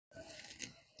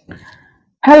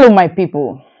Hello, my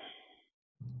people.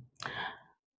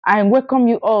 I welcome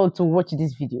you all to watch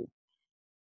this video.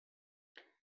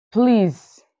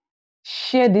 Please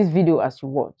share this video as you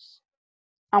watch.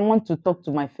 I want to talk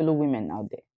to my fellow women out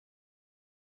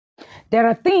there. There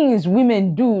are things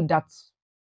women do that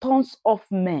turns off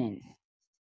men.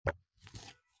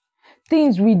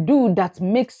 Things we do that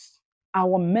makes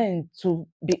our men to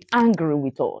be angry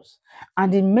with us,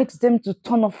 and it makes them to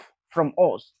turn off from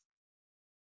us.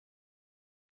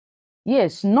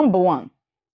 Yes, number one,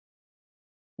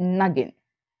 nagging.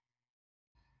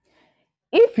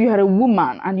 If you are a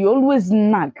woman and you always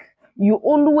nag, you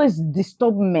always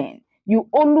disturb men, you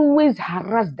always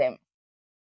harass them,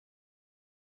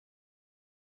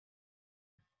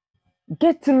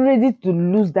 get ready to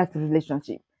lose that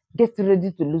relationship. Get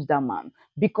ready to lose that man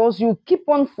because you keep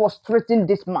on frustrating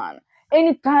this man.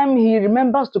 Anytime he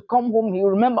remembers to come home, he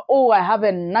will remember, oh, I have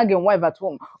a nagging wife at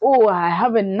home. Oh, I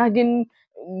have a nagging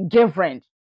girlfriend.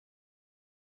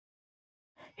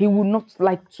 He will not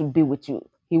like to be with you.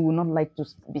 He will not like to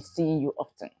be seeing you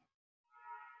often.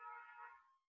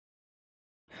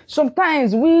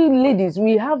 Sometimes we ladies,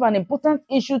 we have an important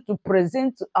issue to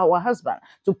present to our husband,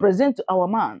 to present to our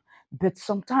man, but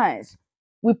sometimes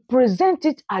we present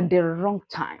it at the wrong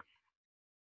time.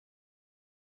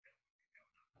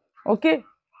 Okay?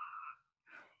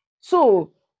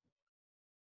 So,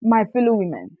 my fellow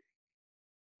women,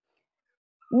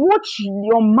 watch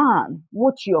your man,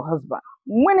 watch your husband.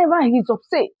 Whenever he's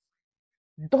upset,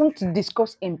 don't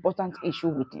discuss important issue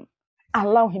with him.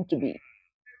 Allow him to be.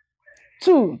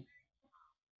 Two,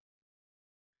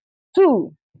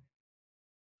 two,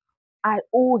 I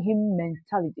owe him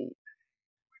mentality.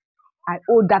 I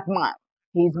owe that man.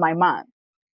 He's my man.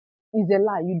 It's a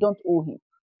lie. You don't owe him.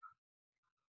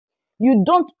 You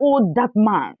don't owe that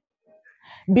man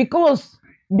because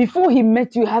before he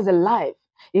met you, he has a life.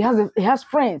 He has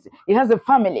friends. He has a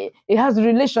family. He has a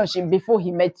relationship before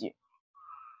he met you.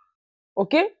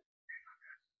 Okay?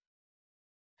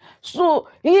 So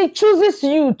he chooses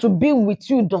you to be with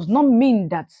you does not mean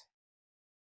that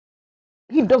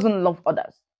he doesn't love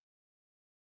others.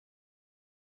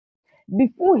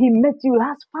 Before he met you, he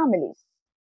has families.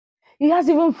 He has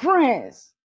even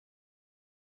friends.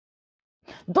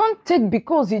 Don't take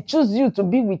because he chose you to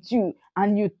be with you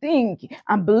and you think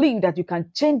and believe that you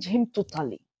can change him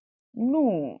totally.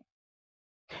 No.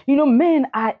 You know, men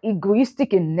are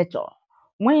egoistic in nature.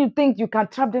 When you think you can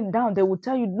trap them down, they will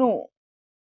tell you no.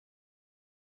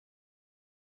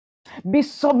 Be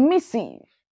submissive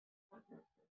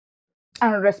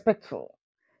and respectful.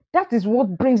 That is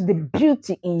what brings the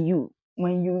beauty in you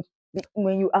when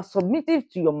you are submissive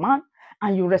to your man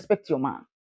and you respect your man.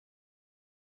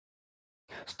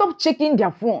 Stop checking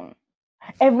their phone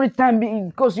every time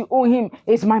because you owe him.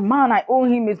 It's my man, I owe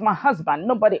him. It's my husband.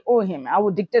 Nobody owe him. I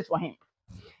will dictate for him.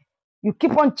 You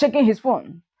keep on checking his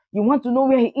phone. You want to know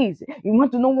where he is. You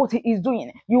want to know what he is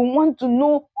doing. You want to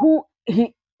know who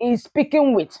he is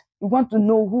speaking with. You want to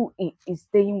know who he is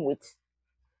staying with.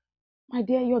 My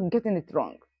dear, you're getting it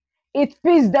wrong. It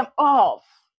pisses them off.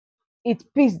 It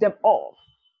pisses them off.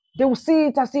 They will see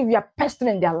it as if you are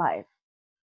pestering their life.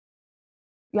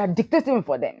 You are dictating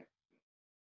for them.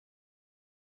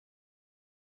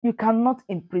 You cannot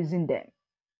imprison them.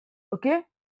 Okay?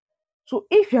 So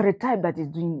if you're a type that is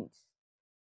doing it,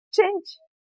 change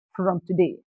from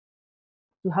today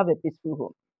to have a peaceful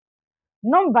home.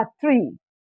 Number three,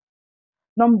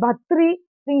 number three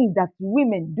thing that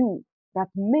women do that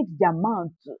makes their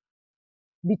man to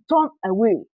be turned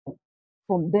away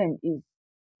from them is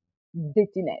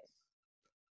dirtiness.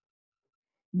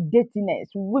 Dirtiness.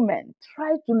 Women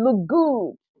try to look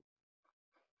good,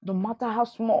 no matter how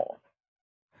small.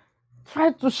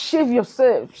 Try to shave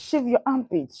yourself, shave your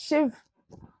armpits, shave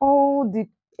all the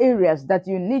areas that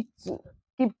you need to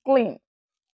keep clean.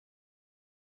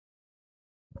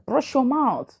 Brush your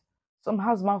mouth. Some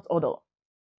has mouth odor.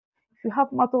 If you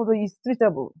have mouth odor, it's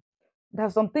treatable. There are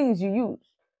some things you use.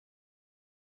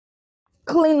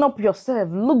 Clean up yourself.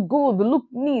 Look good. Look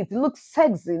neat. Look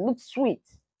sexy. Look sweet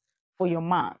for your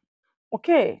man.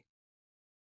 Okay.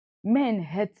 Men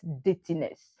hate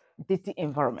dirtiness, dirty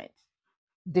environment,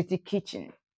 dirty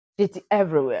kitchen, dirty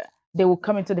everywhere. They will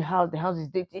come into the house is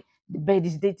dirty, the bed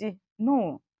is dirty.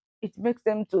 No, it makes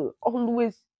them to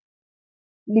always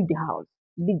leave the house,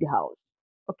 leave the house.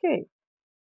 Okay,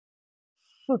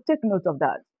 so take note of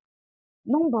that.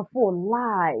 Number four,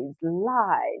 lies,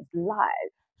 lies,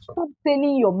 lies. Stop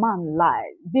telling your man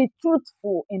lies. Be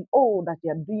truthful in all that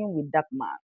you are doing with that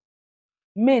man.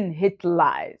 Men hate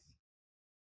lies.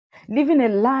 Living a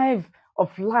life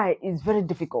of lie is very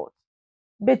difficult.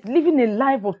 But living a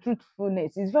life of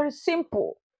truthfulness is very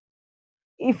simple.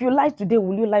 If you lie today,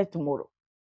 will you lie tomorrow?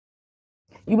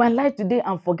 You might lie today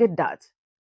and forget that.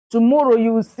 Tomorrow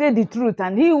you will say the truth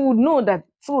and he will know that,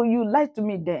 so you lied to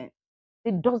me then.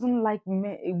 It doesn't like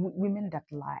women that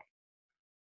lie.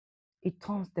 It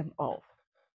turns them off.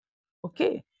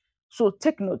 Okay? So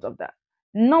take note of that.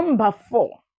 Number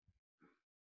 4,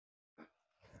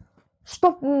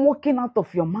 stop walking out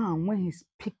of your man when he's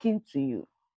speaking to you.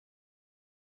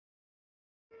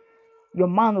 Your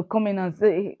man will come in and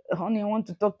say, "Hey, honey, I want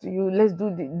to talk to you. Let's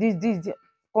do this,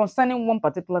 concerning one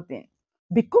particular thing."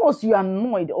 Because you are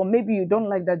annoyed, or maybe you don't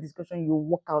like that discussion, you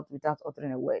walk out without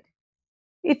uttering a word.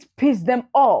 It pisses them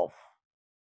off.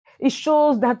 It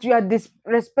shows that you are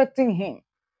disrespecting him.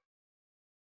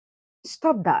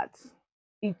 Stop that.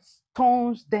 It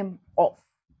turns them off.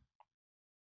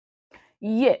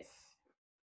 Yes.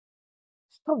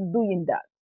 Stop doing that.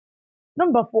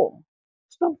 Number 4,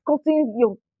 stop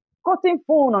cutting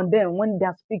phone on them when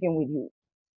they're speaking with you.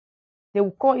 They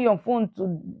will call you on phone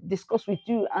to discuss with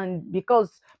you, and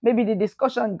because maybe the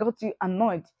discussion got you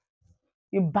annoyed,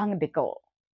 you bang the call.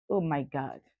 Oh my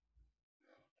God.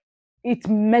 It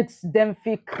makes them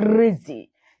feel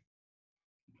crazy.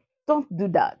 Don't do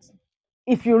that.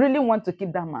 If you really want to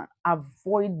keep that man,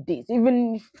 avoid this.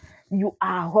 Even if you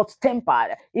are hot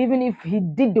tempered, even if he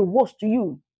did the worst to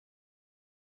you,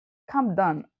 calm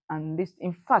down and listen.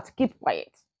 In fact, keep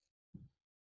quiet.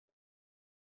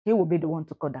 He will be the one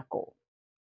to cut that call.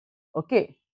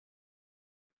 Okay.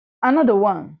 Another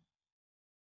one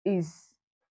is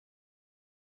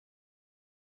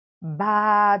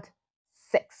bad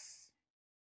sex.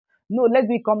 No, let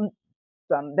me come.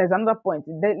 There's another point.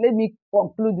 Let me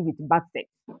conclude with bad sex.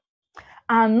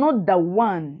 Another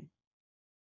one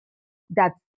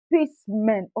that pisses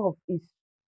men off is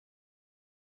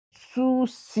too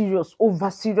serious, over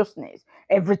seriousness.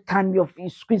 Every time you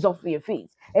squeeze off your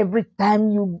face, every time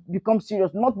you become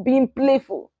serious, not being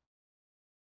playful.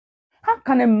 How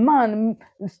can a man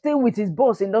stay with his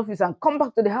boss in the office and come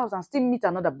back to the house and still meet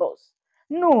another boss?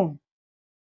 No.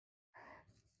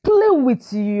 Play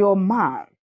with your man.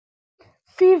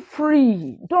 Feel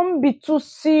free. Don't be too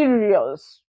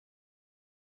serious.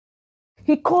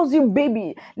 He calls you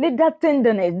baby. Let that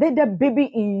tenderness, let that baby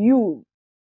in you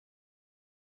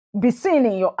be seen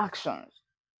in your actions.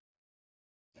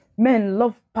 Men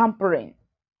love pampering.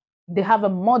 They have a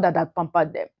mother that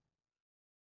pampered them.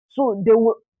 So they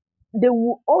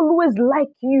will always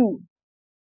like you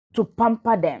to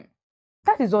pamper them.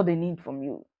 That is all they need from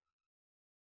you.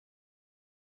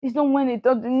 It's not when it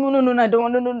does, no, I don't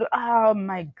want, no. Oh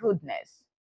my goodness.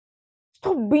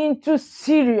 Stop being too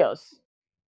serious.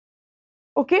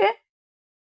 Okay?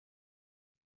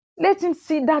 Let him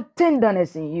see that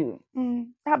tenderness in you.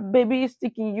 That baby is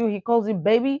sticking you. He calls it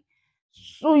baby.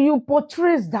 So you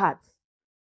portray that.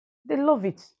 They love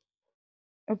it.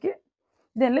 Okay?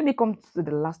 Then let me come to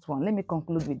the last one. Let me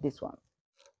conclude with this one.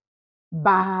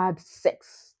 Bad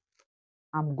sex.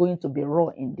 I'm going to be raw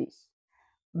in this.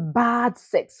 Bad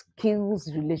sex kills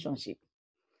relationship.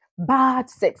 Bad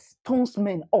sex turns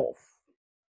men off.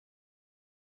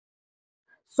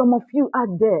 Some of you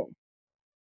out there,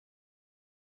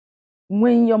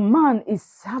 when your man is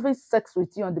having sex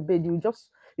with you on the bed,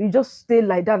 you just stay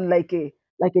like that, like a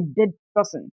dead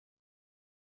person,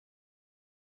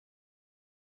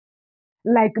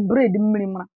 like bread.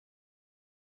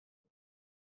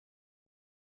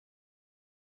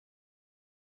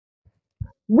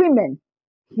 Women,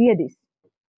 hear this.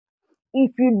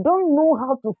 If you don't know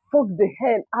how to fuck the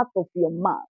hell out of your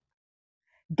man,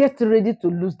 get ready to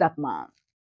lose that man.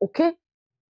 Okay?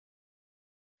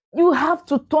 You have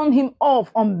to turn him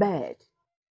off on bed.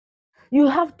 You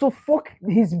have to fuck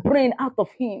his brain out of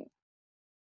him.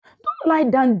 Don't lie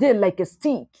down there like a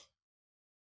stick.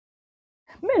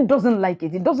 Men doesn't like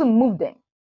it. It doesn't move them.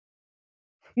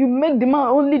 You make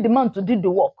only the man to do the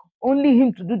work. Only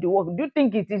him to do the work. Do you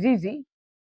think it is easy?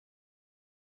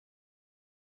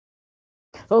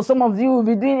 So some of you will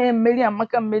be doing Mary and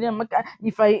Maka.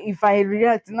 If I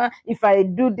react now, if I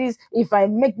do this, if I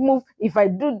make move, if I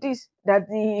do this, that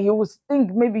he will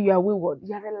think maybe you are wayward.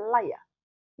 You are a liar.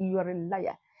 You are a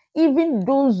liar. Even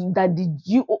those that the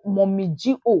GO, mommy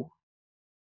GO,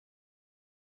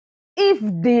 if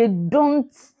they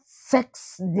don't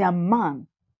sex their man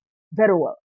very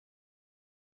well,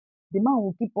 the man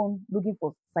will keep on looking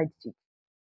for side chick.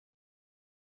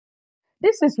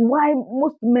 This is why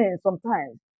most men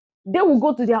sometimes they will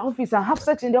go to their office and have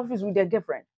sex in the office with their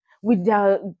girlfriend, with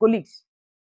their colleagues.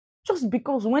 Just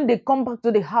because when they come back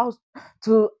to the house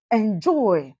to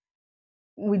enjoy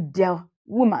with their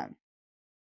woman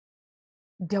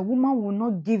will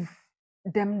not give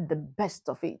them the best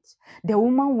of it. The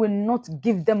woman will not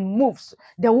give them moves.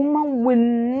 The woman will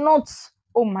not,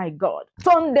 oh my God,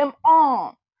 turn them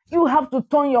on. You have to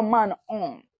turn your man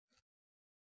on.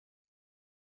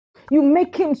 You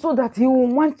make him so that he will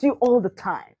want you all the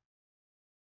time.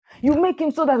 You make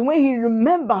him so that when he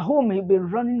remember home, he'll be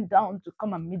running down to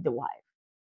come and meet the wife.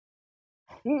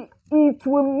 It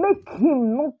will make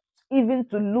him not even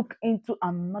to look into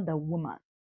another woman.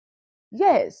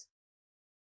 Yes.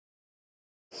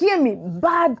 Hear me.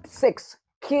 Bad sex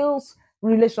kills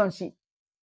relationship.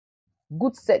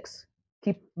 Good sex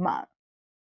keep man.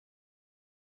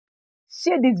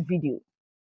 Share this video.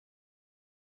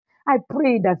 I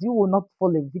pray that you will not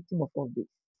fall a victim of all this.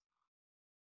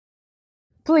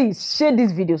 Please share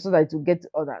this video so that it will get to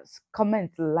others.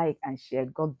 Comment, like, and share.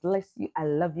 God bless you. I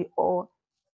love you all.